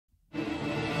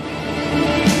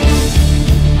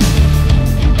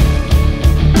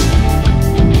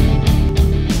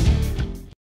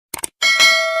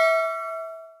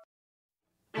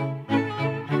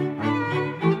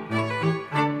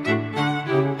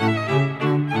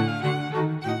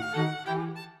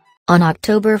On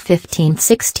October 15,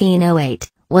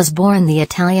 1608, was born the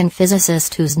Italian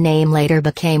physicist whose name later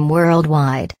became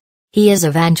worldwide. He is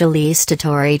Evangelista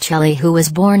Torricelli, who was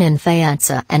born in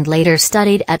Faenza and later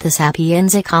studied at the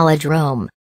Sapienza College Roma.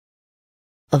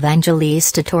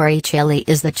 Evangelista Torricelli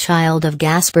is the child of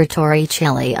Gaspar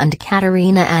Torricelli and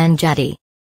Caterina Menjadi.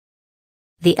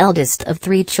 The eldest of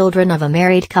 3 children of a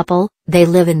married couple, they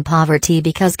live in poverty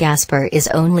because Gaspar is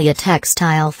only a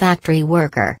textile factory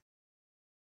worker.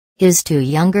 His 2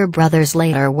 younger brothers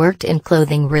later worked in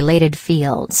clothing-related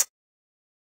fields.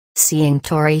 Seeing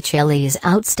Torricelli's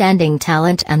outstanding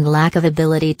talent and lack of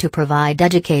ability to provide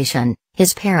education,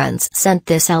 his parents sent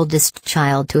this eldest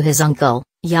child to his uncle,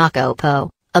 Jacopo,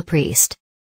 a priest.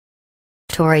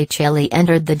 Torricelli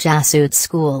entered the Jesuit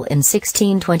school in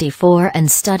 1624 and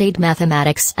studied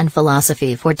mathematics and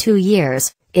philosophy for 2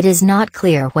 years. It is not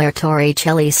clear where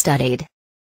Torricelli studied.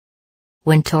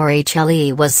 When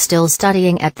Torricelli was still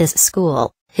studying at this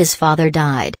school, his father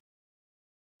died.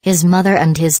 His mother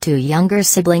and his 2 younger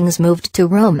siblings moved to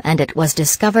Rome, and it was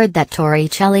discovered that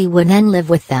Torricelli would then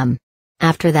live with them.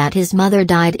 After that, his mother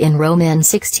died in Rome in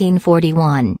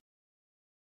 1641.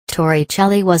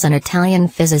 Torricelli was an Italian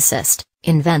physicist,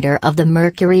 inventor of the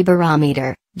mercury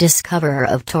barometer, discoverer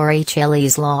of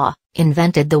Torricelli's law,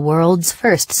 invented the world's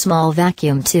first small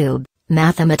vacuum tube,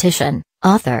 mathematician,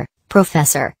 author,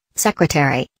 professor,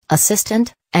 secretary,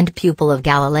 assistant, and pupil of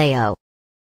Galileo.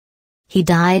 He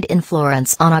died in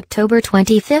Florence on October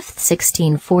 25,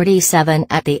 1647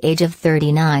 at the age of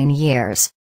 39 years.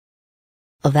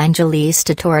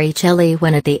 Evangelista Torricelli,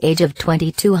 when at the age of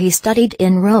 22 he studied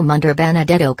in Rome under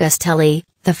Benedetto Castelli,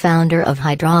 the founder of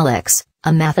hydraulics,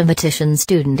 a mathematician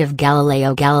student of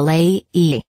Galileo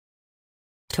Galilei.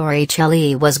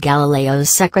 Torricelli was Galileo's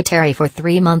secretary for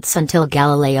 3 months until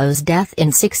Galileo's death in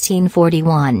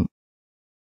 1641.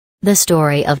 The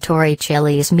story of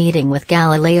Torricelli's meeting with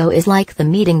Galileo is like the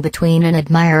meeting between an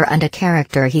admirer and a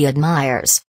character he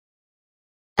admires.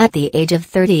 At the age of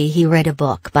 30 he read a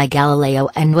book by Galileo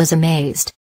and was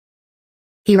amazed.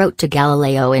 He wrote to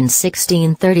Galileo in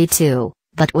 1632,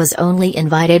 but was only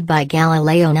invited by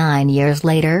Galileo 9 years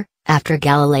later, after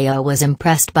Galileo was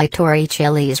impressed by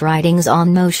Torricelli's writings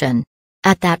on motion.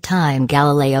 At that time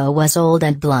Galileo was old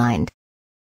and blind.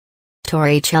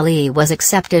 Torricelli was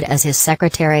accepted as his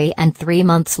secretary, and 3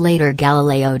 months later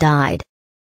Galileo died.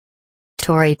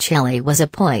 Torricelli was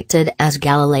appointed as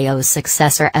Galileo's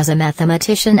successor as a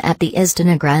mathematician at the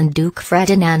Istana Grand Duke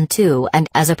Ferdinand II and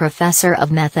as a professor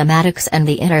of mathematics and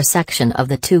the intersection of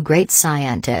the 2 great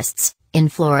scientists. In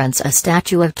Florence a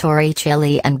statue of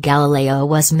Torricelli and Galileo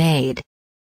was made.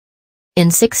 In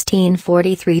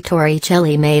 1643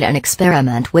 Torricelli made an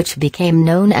experiment which became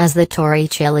known as the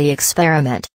Torricelli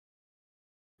experiment.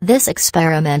 This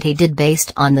experiment he did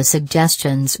based on the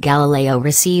suggestions Galileo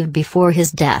received before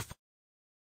his death.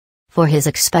 For his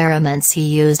experiments he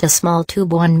used a small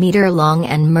tube 1 meter long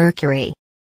and mercury.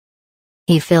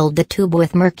 He filled the tube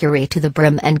with mercury to the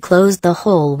brim and closed the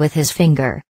hole with his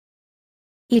finger.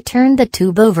 He turned the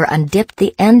tube over and dipped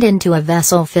the end into a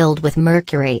vessel filled with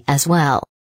mercury as well.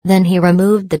 Then he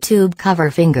removed the tube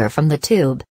cover finger from the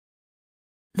tube.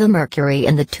 The mercury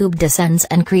in the tube descends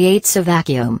and creates a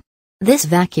vacuum. This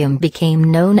vacuum became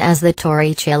known as the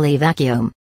Torricelli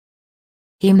vacuum.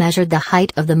 He measured the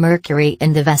height of the mercury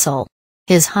in the vessel.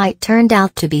 His height turned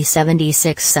out to be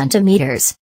 76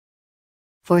 centimeters.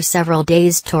 For several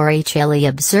days Torricelli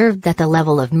observed that the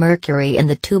level of mercury in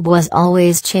the tube was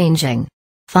always changing.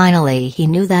 Finally he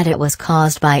knew that it was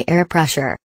caused by air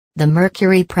pressure. The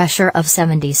mercury pressure of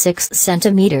 76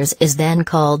 centimeters is then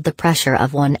called the pressure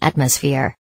of 1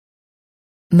 atmosphere.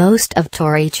 Most of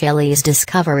Torricelli's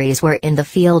discoveries were in the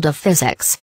field of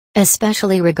physics,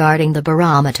 especially regarding the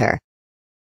barometer.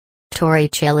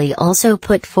 Torricelli also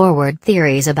put forward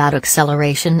theories about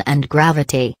acceleration and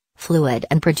gravity, fluid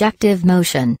and projective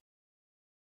motion.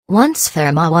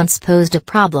 Fermat posed a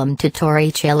problem to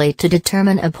Torricelli to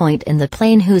determine a point in the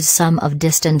plane whose sum of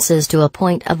distances to a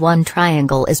point of one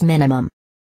triangle is minimum.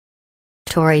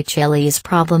 Torricelli's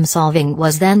problem-solving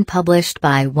was then published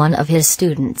by one of his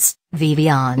students,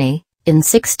 Viviani, in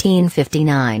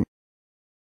 1659.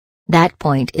 That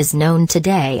point is known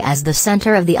today as the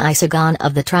center of the isogon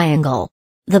of the triangle.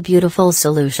 The beautiful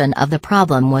solution of the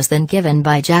problem was then given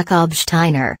by Jakob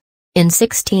Steiner. In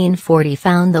 1640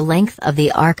 found the length of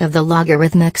the arc of the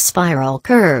logarithmic spiral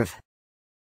curve.